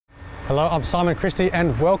Hello, I'm Simon Christie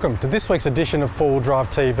and welcome to this week's edition of 4 Wheel Drive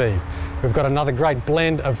TV. We've got another great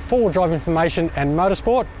blend of 4 Wheel Drive information and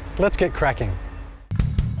motorsport. Let's get cracking.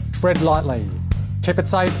 Tread lightly, keep it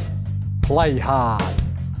safe, play hard.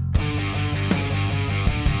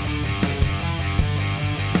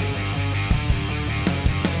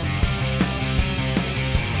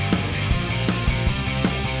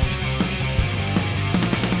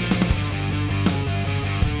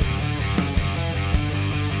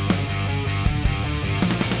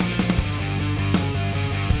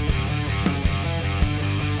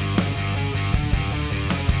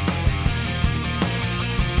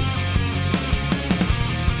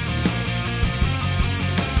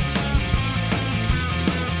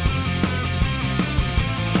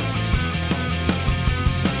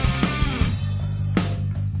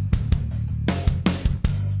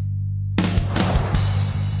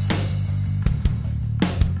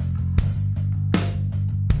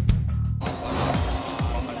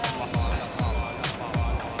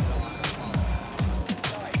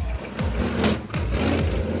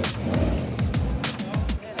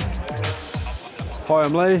 Hi,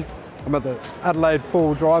 I'm Lee. I'm at the Adelaide 4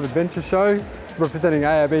 Wheel Drive Adventure Show, representing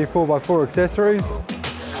AAB 4x4 accessories.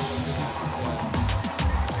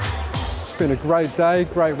 It's been a great day,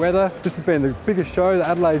 great weather. This has been the biggest show that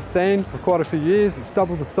Adelaide's seen for quite a few years. It's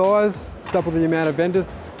doubled the size, doubled the amount of vendors.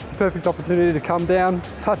 It's a perfect opportunity to come down,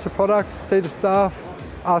 touch the products, see the staff,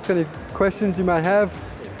 ask any questions you may have,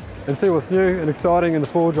 and see what's new and exciting in the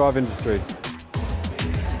 4 Wheel Drive industry.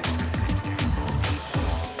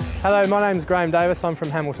 Hello, my name's Graham Davis. I'm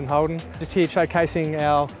from Hamilton Holden. Just here showcasing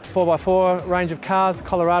our 4x4 range of cars,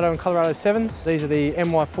 Colorado and Colorado 7s. These are the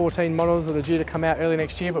MY14 models that are due to come out early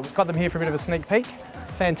next year, but we've got them here for a bit of a sneak peek.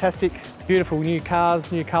 Fantastic, beautiful new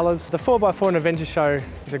cars, new colours. The 4x4 and Adventure Show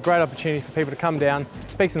is a great opportunity for people to come down,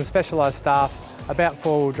 speak to some specialised staff about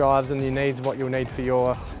 4-wheel drives and your needs, what you'll need for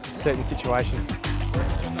your certain situation.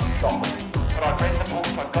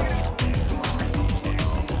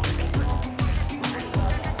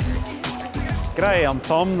 G'day, I'm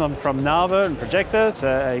Tom. I'm from Narva and Projector. It's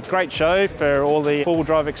a great show for all the 4-wheel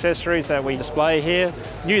drive accessories that we display here.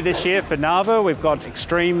 New this year for Narva, we've got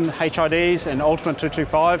Extreme HIDs and Ultimate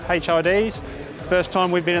 225 HIDs. First time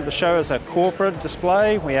we've been at the show as a corporate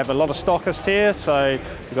display. We have a lot of stockists here, so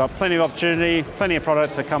we've got plenty of opportunity, plenty of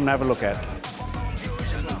product to come and have a look at.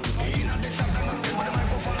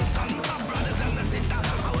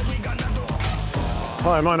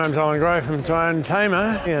 Hi, my name's Alan Gray from Terrain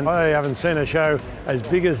Tamer, and I haven't seen a show as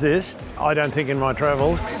big as this, I don't think, in my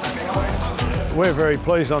travels. We're very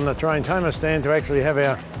pleased on the Terrain Tamer stand to actually have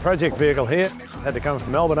our project vehicle here. Had to come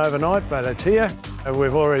from Melbourne overnight, but it's here.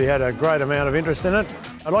 We've already had a great amount of interest in it.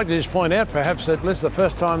 I'd like to just point out perhaps that this is the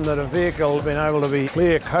first time that a vehicle has been able to be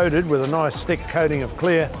clear coated with a nice thick coating of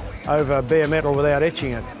clear over bare metal without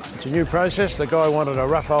etching it. It's a new process. The guy wanted a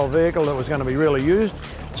rough old vehicle that was going to be really used.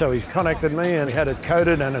 So he contacted me and he had it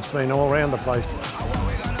coated, and it's been all around the place.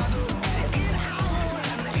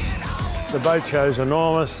 The boat show's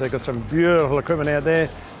enormous. They've got some beautiful equipment out there.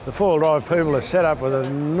 The 4-wheel drive people are set up with an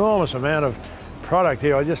enormous amount of product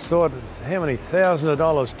here. I just thought how many thousands of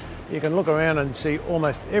dollars. You can look around and see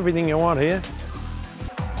almost everything you want here.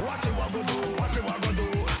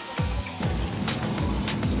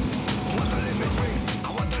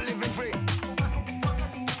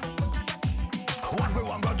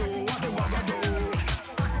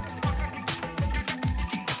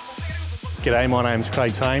 G'day, my name's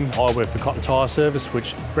Craig Tame. I work for Cotton Tyre Service,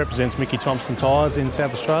 which represents Mickey Thompson Tyres in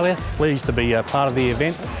South Australia. Pleased to be a part of the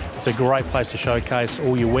event. It's a great place to showcase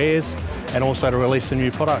all your wares and also to release a new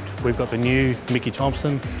product. We've got the new Mickey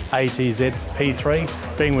Thompson ATZ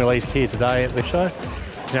P3 being released here today at the show.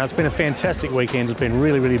 Now, it's been a fantastic weekend. It's been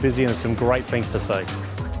really, really busy, and there's some great things to see.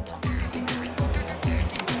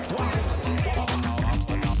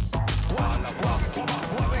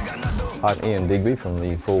 I'm Ian Digby from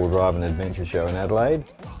the 4 Wheel Drive and Adventure Show in Adelaide.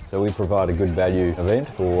 So we provide a good value event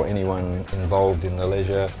for anyone involved in the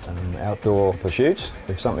leisure and outdoor pursuits.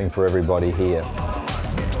 There's something for everybody here.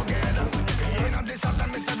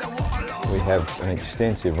 We have an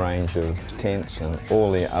extensive range of tents and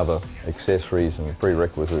all the other accessories and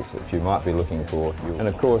prerequisites that you might be looking for. And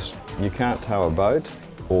of course, you can't tow a boat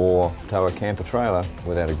or tow a camper trailer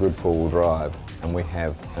without a good 4-wheel drive. And we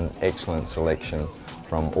have an excellent selection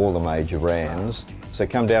from all the major brands. So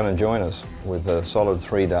come down and join us with a solid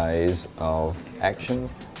 3 days of action,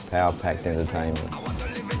 power-packed entertainment.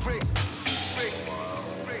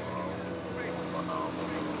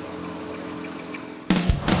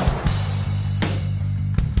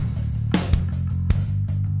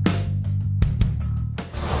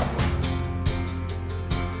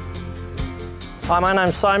 Hi, my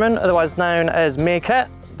name's Simon, otherwise known as Meerkat.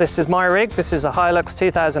 This is my rig. This is a Hilux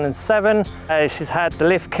 2007. She's had the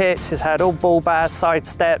lift kit, she's had all bull bars, side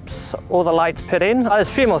steps, all the lights put in. There's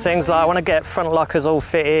a few more things, like I want to get front lockers all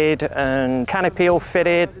fitted and canopy all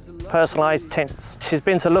fitted, personalised tints. She's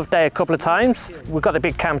been to Loveday a couple of times. We've got the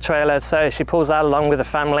big camp trailer, so she pulls that along with the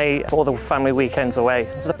family for all the family weekends away.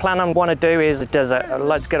 So the plan I want to do is a desert. I'd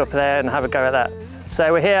like to get up there and have a go at that.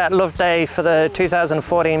 So we're here at Loveday for the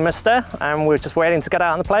 2014 Muster, and we're just waiting to get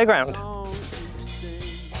out on the playground.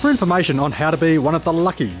 For information on how to be one of the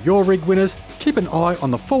lucky Your Rig winners, keep an eye on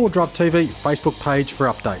the 4 Wheel Drive TV Facebook page for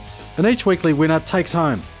updates. And each weekly winner takes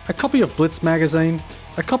home a copy of Blitz magazine,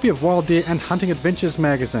 a copy of Wild Deer and Hunting Adventures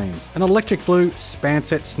magazines, an electric blue span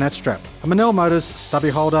set snatch strap, a Manel Motors stubby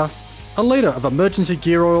holder, a litre of emergency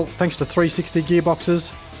gear oil thanks to 360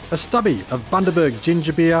 gearboxes, a stubby of Bundaberg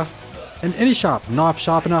ginger beer, an AnySharp knife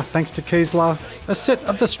sharpener thanks to Kiesler, a set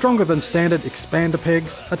of the stronger than standard expander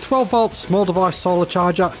pegs, a 12 volt small device solar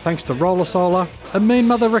charger thanks to Roller Solar, a Mean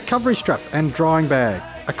Mother recovery strap and drying bag,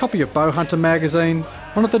 a copy of Bow Hunter magazine,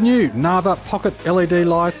 one of the new Nava pocket LED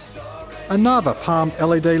lights, a Nava Palm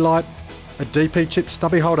LED light, a DP chip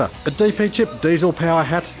stubby holder, a DP chip diesel power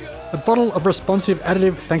hat, a bottle of responsive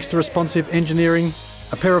additive thanks to Responsive Engineering,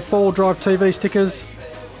 a pair of 4 Wheel Drive TV stickers,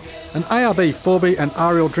 an ARB 4B and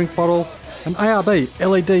Ariel drink bottle, an ARB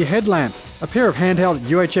LED headlamp, a pair of handheld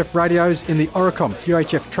UHF radios in the Oricom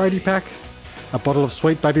UHF tradie pack, a bottle of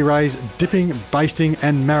Sweet Baby Ray's dipping, basting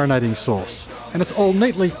and marinating sauce. And it's all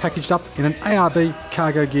neatly packaged up in an ARB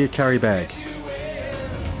cargo gear carry bag.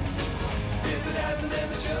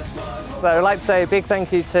 So I'd like to say a big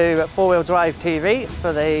thank you to 4 Wheel Drive TV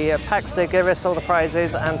for the packs they give us, all the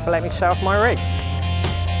prizes, and for letting me show off my rig.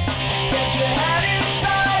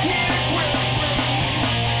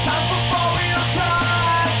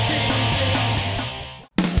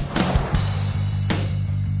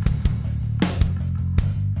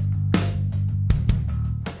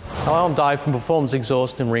 Hello, I'm Dave from Performance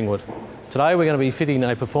Exhaust in Ringwood. Today we're going to be fitting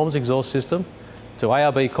a performance exhaust system to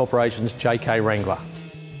ARB Corporation's JK Wrangler.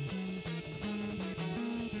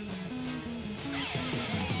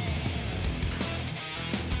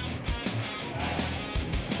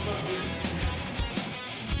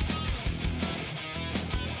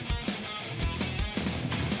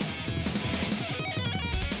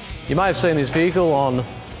 You may have seen this vehicle on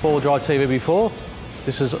 4 Wheel Drive TV before.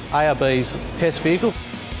 This is ARB's test vehicle.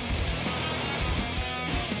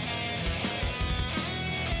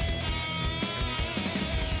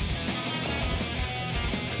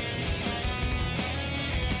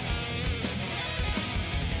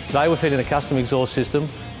 Today we're fitting a custom exhaust system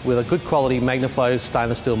with a good quality MagnaFlow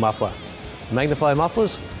stainless steel muffler. MagnaFlow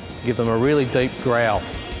mufflers give them a really deep growl.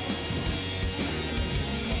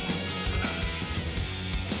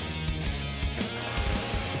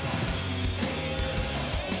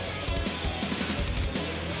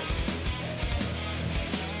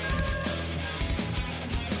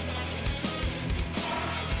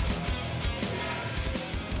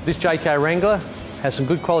 This JK Wrangler has some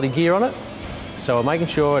good quality gear on it, so we're making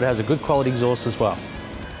sure it has a good quality exhaust as well.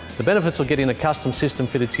 The benefits of getting a custom system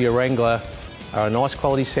fitted to your Wrangler are a nice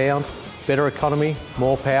quality sound, better economy,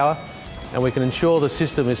 more power, and we can ensure the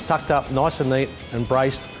system is tucked up nice and neat and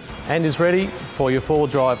braced and is ready for your 4 Wheel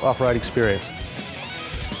Drive off-road experience.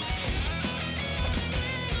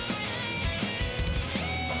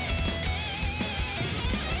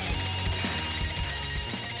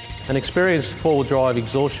 An experienced 4 Wheel Drive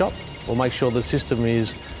exhaust shop will make sure the system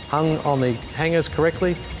is hung on the hangers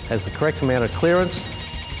correctly, has the correct amount of clearance.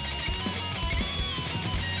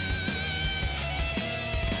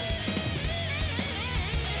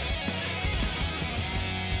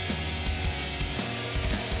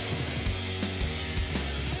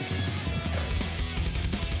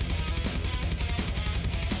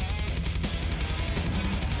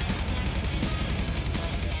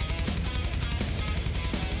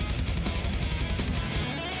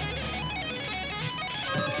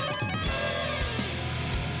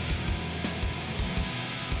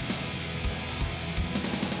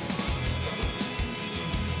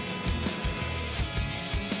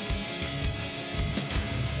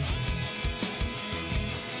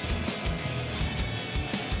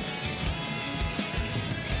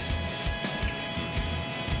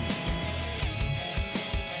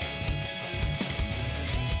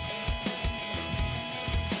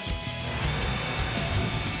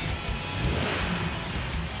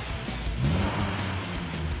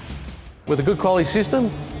 With a good quality system,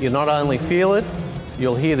 you not only feel it,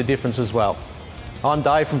 you'll hear the difference as well. I'm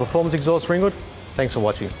Dave from Performance Exhaust Ringwood. Thanks for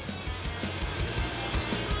watching.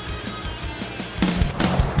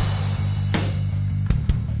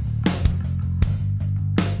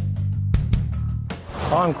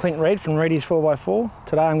 I'm Clint Reid from Readies 4x4.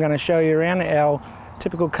 Today I'm going to show you around our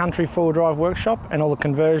typical country four-wheel drive workshop and all the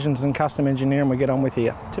conversions and custom engineering we get on with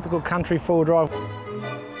here. Typical country four-wheel drive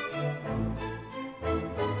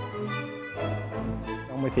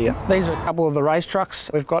on with here. These are a couple of the race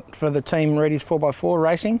trucks we've got for the team Readies 4x4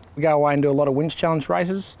 racing. We go away and do a lot of winch challenge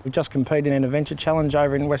races. We just competed in an adventure challenge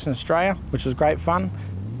over in Western Australia, which was great fun.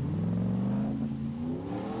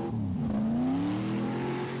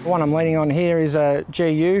 The one I'm leaning on here is a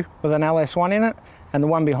GU with an LS1 in it, and the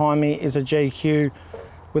one behind me is a GQ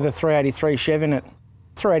with a 383 Chev in it.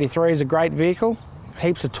 383 is a great vehicle,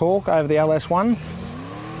 heaps of torque over the LS1.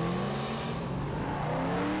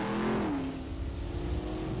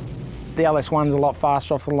 The LS1's a lot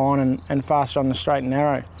faster off the line and faster on the straight and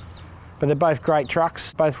narrow. But they're both great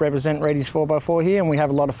trucks, both represent Readies 4x4 here, and we have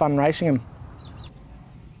a lot of fun racing them.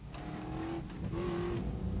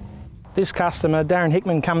 This customer, Darren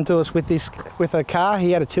Hickman, come to us with a car.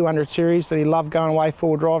 He had a 200 series that he loved going away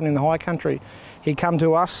four-wheel driving in the high country. He come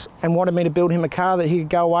to us and wanted me to build him a car that he could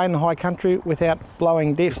go away in the high country without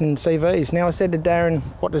blowing diffs and CVs. Now I said to Darren,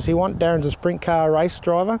 what does he want? Darren's a sprint car race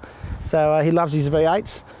driver, so he loves his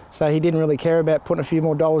V8s. So he didn't really care about putting a few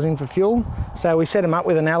more dollars in for fuel. So we set him up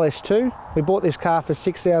with an LS2. We bought this car for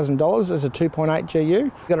 $6,000 as a 2.8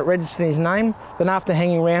 GU. Got it registered in his name. Then after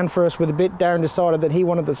hanging around for us with a bit, Darren decided that he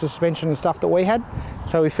wanted the suspension and stuff that we had.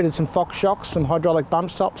 So we fitted some Fox shocks, some hydraulic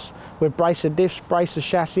bump stops. We've braced the diffs, braced the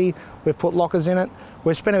chassis. We've put lockers in it.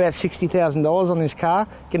 We've spent about $60,000 on this car,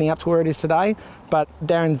 getting up to where it is today. But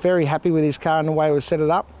Darren's very happy with his car and the way we've set it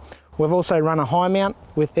up. We've also run a high mount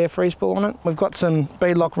with air freeze pull on it. We've got some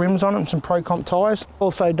beadlock rims on it and some Pro Comp tyres.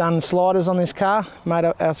 Also done sliders on this car, made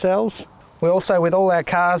ourselves. We also, with all our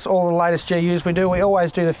cars, all the latest GUs we do, we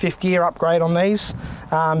always do the fifth gear upgrade on these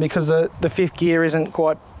because the fifth gear isn't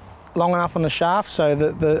quite long enough on the shaft, so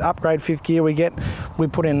the upgrade fifth gear we get, we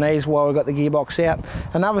put in these while we've got the gearbox out.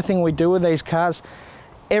 Another thing we do with these cars,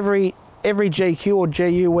 every GQ or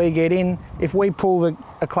GU we get in, if we pull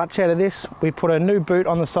a clutch out of this, we put a new boot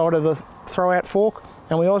on the side of the throw-out fork,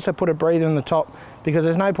 and we also put a breather in the top, because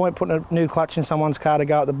there's no point putting a new clutch in someone's car to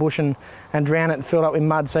go up the bush and drown it and fill it up with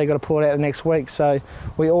mud, so you've got to pull it out the next week. So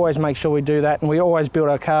we always make sure we do that, and we always build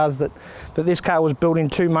our cars that this car was built in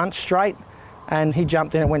 2 months straight, and he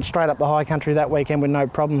jumped in and went straight up the high country that weekend with no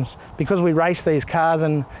problems. Because we race these cars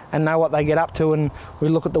and know what they get up to, and we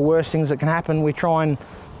look at the worst things that can happen, we try and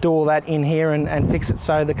do all that in here and fix it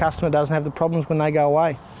so the customer doesn't have the problems when they go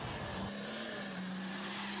away.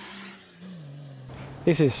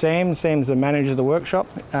 This is Sam. Sam's the manager of the workshop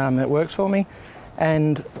that works for me,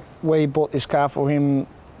 and we bought this car for him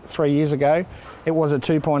 3 years ago. It was a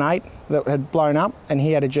 2.8 that had blown up, and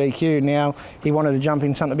he had a GQ. Now he wanted to jump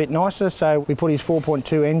in something a bit nicer, so we put his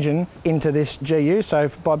 4.2 engine into this GU. So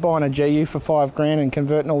by buying a GU for $5,000 and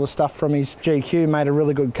converting all the stuff from his GQ, made a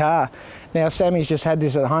really good car. Now Sammy's just had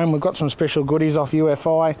this at home. We've got some special goodies off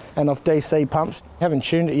UFI and off DC pumps. Haven't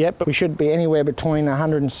tuned it yet, but we should be anywhere between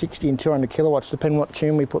 160 and 200 kilowatts, depending what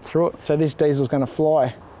tune we put through it. So this diesel's going to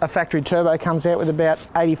fly. A factory turbo comes out with about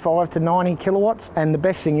 85 to 90 kilowatts, and the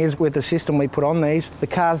best thing is with the system we put on these, the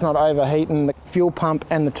car's not overheating, the fuel pump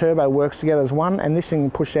and the turbo works together as one, and this thing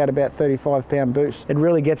pushed out about 35-pound boost. It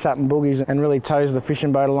really gets up in boogies and really tows the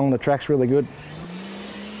fishing boat along the tracks really good.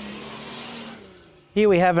 Here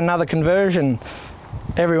we have another conversion.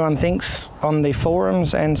 Everyone thinks on the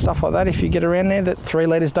forums and stuff like that, if you get around there, that 3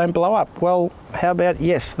 litres don't blow up. Well, how about,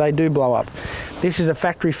 yes, they do blow up. This is a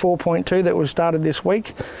factory 4.2 that was started this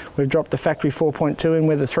week. We've dropped the factory 4.2 in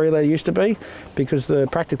where the 3 litre used to be, because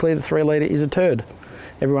practically the 3 litre is a turd.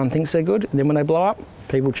 Everyone thinks they're good, and then when they blow up,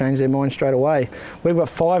 people change their mind straight away. We've got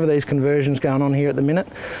 5 of these conversions going on here at the minute,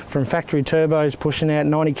 from factory turbos pushing out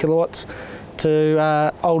 90 kilowatts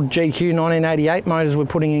to old GQ 1988 motors we're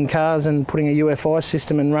putting in cars and putting a UFI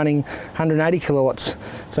system and running 180 kilowatts.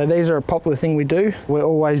 So these are a popular thing we do. We're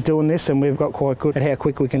always doing this, and we've got quite good at how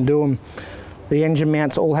quick we can do them. The engine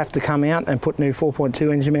mounts all have to come out and put new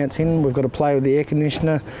 4.2 engine mounts in. We've got to play with the air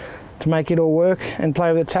conditioner to make it all work and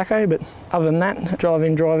play with the tacho, but other than that, drive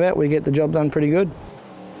in, drive out, we get the job done pretty good.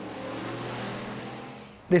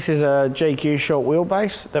 This is a GQ short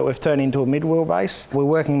wheelbase that we've turned into a mid wheelbase. We're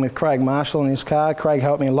working with Craig Marshall in this car. Craig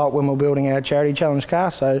helped me a lot when we were building our charity challenge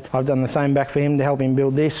car, so I've done the same back for him to help him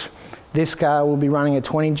build this. This car will be running a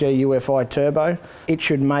 20G UFI turbo. It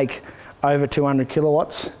should make over 200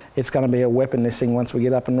 kilowatts, it's going to be a weapon, this thing, once we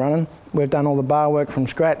get up and running. We've done all the bar work from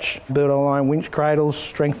scratch, built our own winch cradles,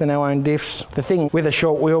 strengthened our own diffs. The thing with a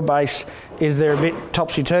short wheelbase is they're a bit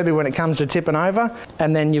topsy-turvy when it comes to tipping over,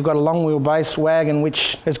 and then you've got a long wheelbase wagon,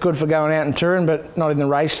 which is good for going out and touring, but not in the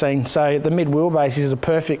race scene. So the mid wheelbase is a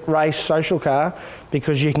perfect race social car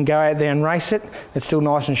because you can go out there and race it. It's still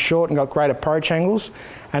nice and short and got great approach angles,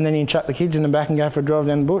 and then you can chuck the kids in the back and go for a drive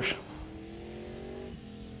down the bush.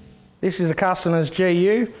 This is a customer's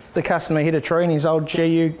GU. The customer hit a tree in his old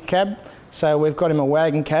GU cab, so we've got him a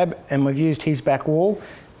wagon cab and we've used his back wall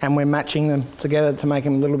and we're matching them together to make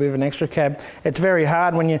him a little bit of an extra cab. It's very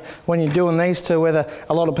hard when you're doing these to whether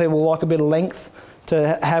a lot of people like a bit of length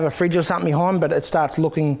to have a fridge or something behind, but it starts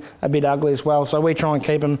looking a bit ugly as well. So we try and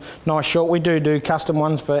keep them nice short. We do custom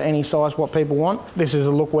ones for any size what people want. This is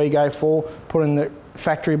a look we go for, putting the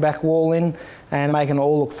factory back wall in and making it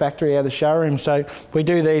all look factory out of the showroom. So we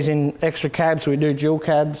do these in extra cabs, we do dual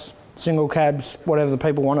cabs, single cabs, whatever the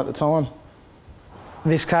people want at the time.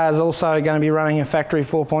 This car is also going to be running a factory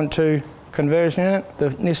 4.2 conversion in it. The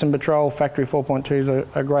Nissan Patrol factory 4.2 is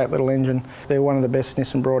a great little engine. They're one of the best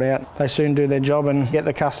Nissan brought out. They soon do their job and get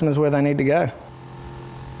the customers where they need to go.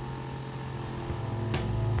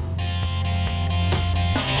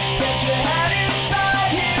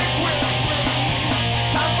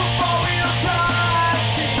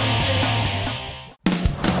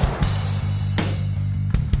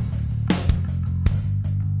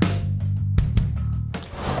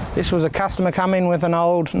 This was a customer come in with an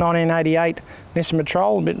old 1988 Nissan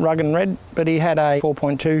Patrol, a bit rugged and red, but he had a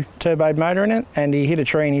 4.2 turbo motor in it and he hit a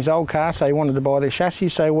tree in his old car, so he wanted to buy this chassis,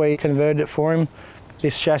 so we converted it for him.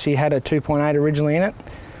 This chassis had a 2.8 originally in it.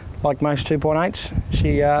 Like most 2.8s,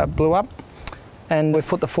 she blew up, and we've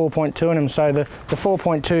put the 4.2 in them, so the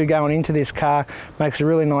 4.2 going into this car makes a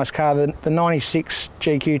really nice car. The 96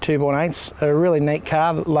 GQ 2.8s are a really neat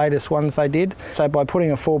car, the latest ones they did. So by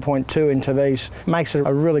putting a 4.2 into these, makes it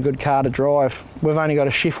a really good car to drive. We've only got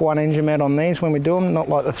a shift 1 engine mount on these when we do them, not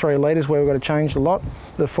like the 3 litres where we've got to change the lot.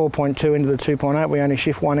 The 4.2 into the 2.8, we only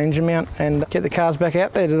shift 1 engine mount and get the cars back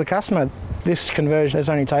out there to the customer. This conversion has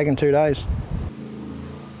only taken 2 days.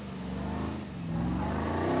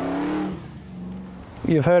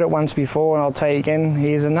 You've heard it once before and I'll tell you again,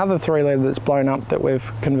 here's another 3 litre that's blown up that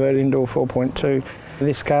we've converted into a 4.2.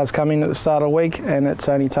 This car's come in at the start of the week and it's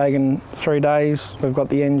only taken 3 days. We've got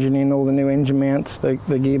the engine in, all the new engine mounts, the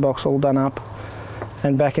gearbox all done up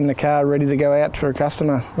and back in the car ready to go out for a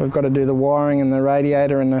customer. We've got to do the wiring and the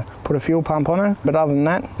radiator and put a fuel pump on it. But other than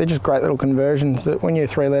that, they're just great little conversions that when your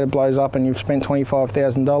 3 litre blows up and you've spent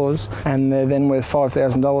 $25,000 and they're then worth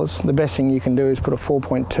 $5,000, the best thing you can do is put a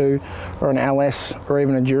 4.2 or an LS or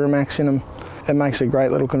even a Duramax in them. It makes a great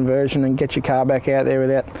little conversion and get your car back out there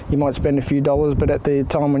without, you might spend a few dollars, but at the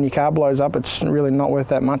time when your car blows up, it's really not worth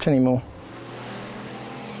that much anymore.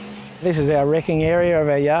 This is our wrecking area of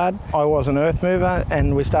our yard. I was an earth mover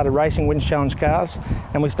and we started racing winch challenge cars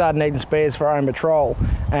and we started needing spares for our own patrol,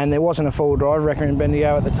 and there wasn't a four-wheel drive wrecker in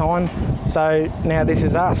Bendigo at the time, so now this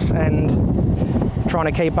is us, and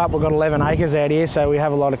trying to keep up. We've got 11 acres out here, so we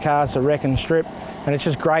have a lot of cars to wreck and strip, and it's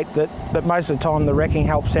just great that most of the time the wrecking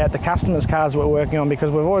helps out the customers' cars we're working on, because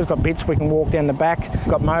we've always got bits we can walk down the back, we've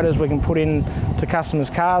got motors we can put in to customers'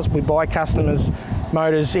 cars. We buy customers'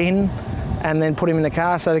 motors in and then put them in the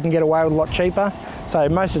car so they can get away with a lot cheaper. So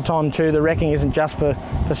most of the time too, the wrecking isn't just for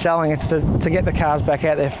selling, it's to get the cars back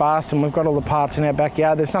out there fast, and we've got all the parts in our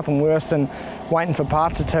backyard. There's nothing worse than waiting for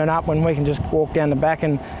parts to turn up when we can just walk down the back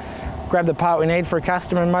and grab the part we need for a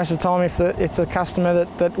customer, and most of the time if it's a customer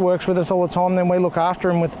that works with us all the time, then we look after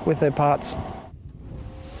them with their parts.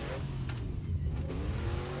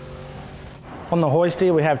 On the hoist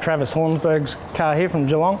here we have Travis Hornsberg's car here from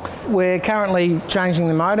Geelong. We're currently changing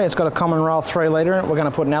the motor. It's got a common rail 3 litre in it. We're going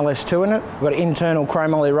to put an LS2 in it. We've got an internal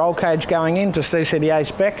chromoly roll cage going in to CCDA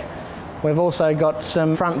spec. We've also got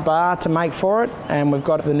some front bar to make for it, and we've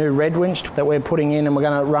got the new red winch that we're putting in, and we're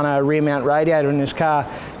going to run a rear mount radiator in this car.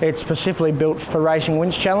 It's specifically built for Racing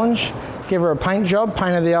Winch Challenge. Give her a paint job,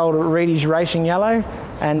 painted the old Readies racing yellow,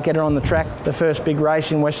 and get her on the track, the first big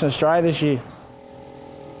race in Western Australia this year.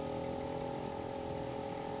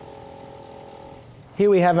 Here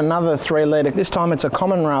we have another 3 litre. This time it's a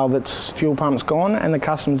common rail that's fuel pump's gone, and the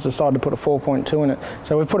customers decided to put a 4.2 in it.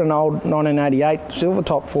 So we've put an old 1988 silver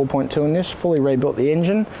top 4.2 in this, fully rebuilt the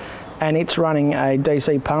engine, and it's running a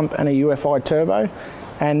DC pump and a UFI turbo.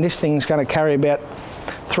 And this thing's going to carry about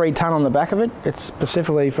 3 tonne on the back of it. It's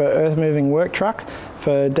specifically for earth moving work truck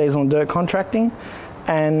for diesel and dirt contracting.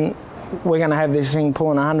 And we're going to have this thing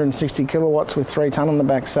pulling 160 kilowatts with 3 tonne on the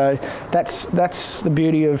back. So that's the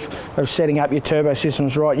beauty of setting up your turbo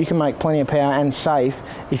systems right. You can make plenty of power and safe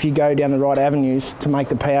if you go down the right avenues to make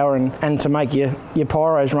the power and to make your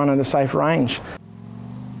pyros run at a safe range.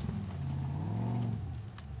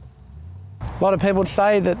 A lot of people would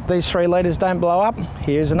say that these 3 litres don't blow up.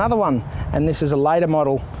 Here's another one, and this is a later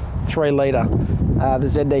model 3 litre, the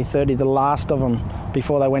ZD30, the last of them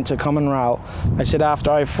before they went to common rail. They said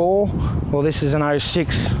after 04, well this is an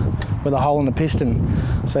 06 with a hole in the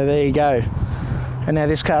piston. So there you go. And now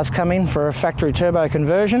this car's come in for a factory turbo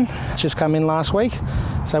conversion. It's just come in last week.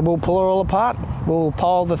 So we'll pull it all apart. We'll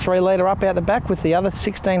pile the 3 litre up out the back with the other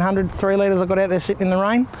 1,600 3 litres I've got out there sitting in the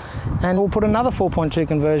rain. And we'll put another 4.2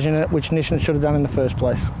 conversion in it, which Nissan should have done in the first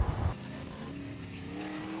place.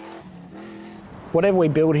 Whatever we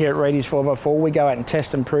build here at Readies 4x4, we go out and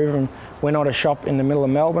test and prove them. We're not a shop in the middle of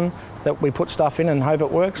Melbourne that we put stuff in and hope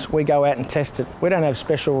it works. We go out and test it. We don't have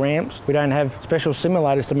special ramps. We don't have special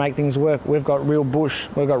simulators to make things work. We've got real bush,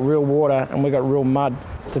 we've got real water, and we've got real mud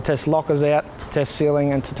to test lockers out, to test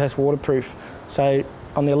sealing, and to test waterproof. So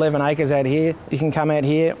on the 11 acres out here, you can come out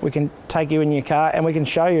here, we can take you in your car and we can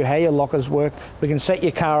show you how your lockers work. We can set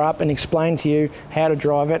your car up and explain to you how to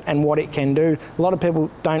drive it and what it can do. A lot of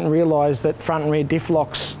people don't realise that front and rear diff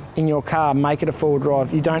locks in your car make it a four-wheel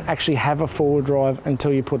drive. You don't actually have a four-wheel drive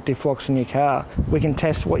until you put diff locks in your car. We can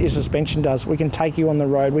test what your suspension does. We can take you on the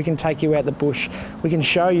road. We can take you out the bush. We can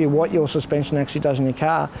show you what your suspension actually does in your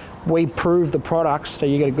car. We prove the products so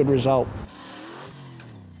you get a good result.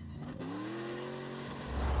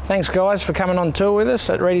 Thanks guys for coming on tour with us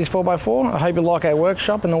at Readies 4x4. I hope you like our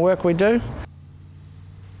workshop and the work we do.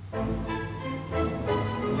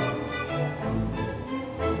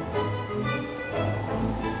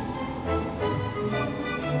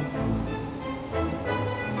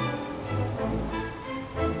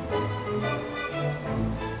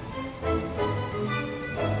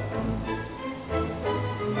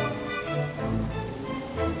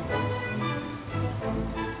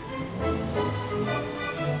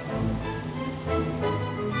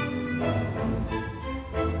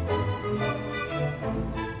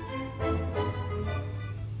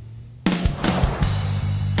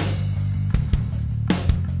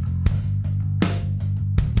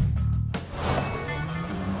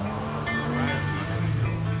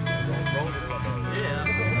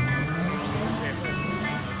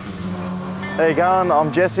 How you going?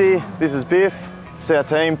 I'm Jesse, this is Biff. It's our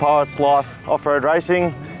team, Pirates Life Off-Road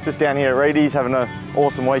Racing. Just down here at Readies having an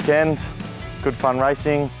awesome weekend. Good fun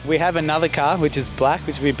racing. We have another car which is black,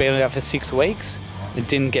 which we've been out for 6 weeks. It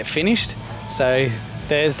didn't get finished. So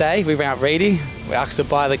Thursday we went out Ready, we asked to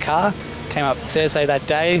buy the car. Came up Thursday that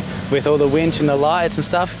day with all the winch and the lights and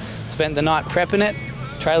stuff. Spent the night prepping it,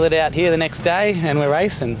 trailed it out here the next day and we're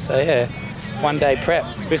racing. So yeah, 1 day prep.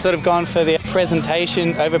 We've sort of gone for the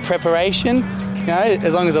presentation over preparation. You know,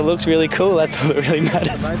 as long as it looks really cool, that's all that really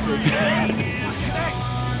matters.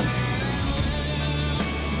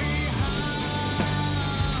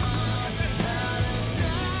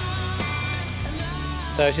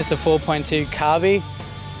 So it's just a 4.2 carby.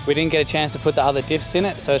 We didn't get a chance to put the other diffs in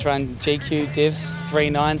it, so it's run GQ diffs,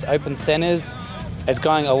 3.9s, open centers. It's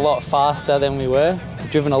going a lot faster than we were. We've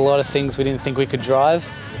driven a lot of things we didn't think we could drive.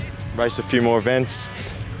 Race a few more events.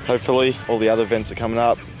 Hopefully, all the other events are coming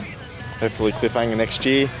up. Hopefully cliffhanger next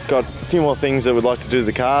year. Got a few more things that we'd like to do to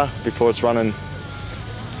the car before it's running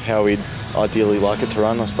how we'd ideally like it to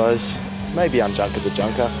run, I suppose. Maybe unjunker the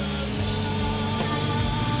junker.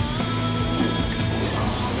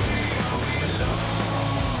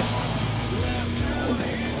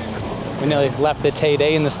 We nearly lapped the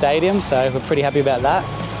TD in the stadium, so we're pretty happy about that.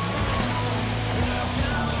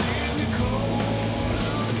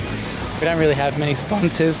 We don't really have many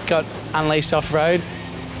sponsors. Got Unleashed Off-Road.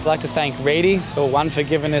 I'd like to thank Ready for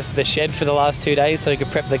giving us the shed for the last 2 days so we could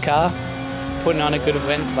prep the car. Putting on a good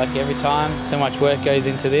event like every time. So much work goes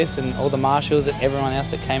into this, and all the marshals and everyone else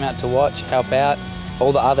that came out to watch, help out,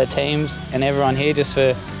 all the other teams and everyone here just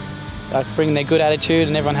for bringing their good attitude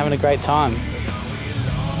and everyone having a great time.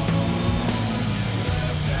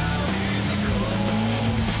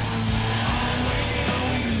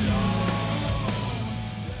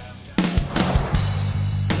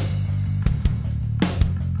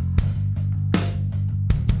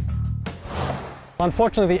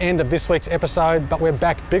 Unfortunately, the end of this week's episode, but we're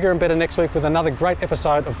back bigger and better next week with another great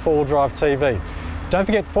episode of 4 Wheel Drive TV. Don't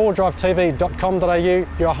forget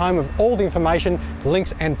 4wheeldrivetv.com.au, your home of all the information,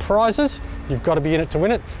 links and prizes. You've got to be in it to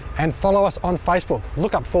win it. And follow us on Facebook.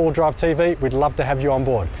 Look up 4 Wheel Drive TV. We'd love to have you on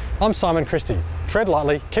board. I'm Simon Christie. Tread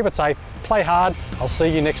lightly, keep it safe, play hard. I'll see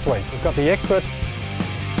you next week. We've got the experts.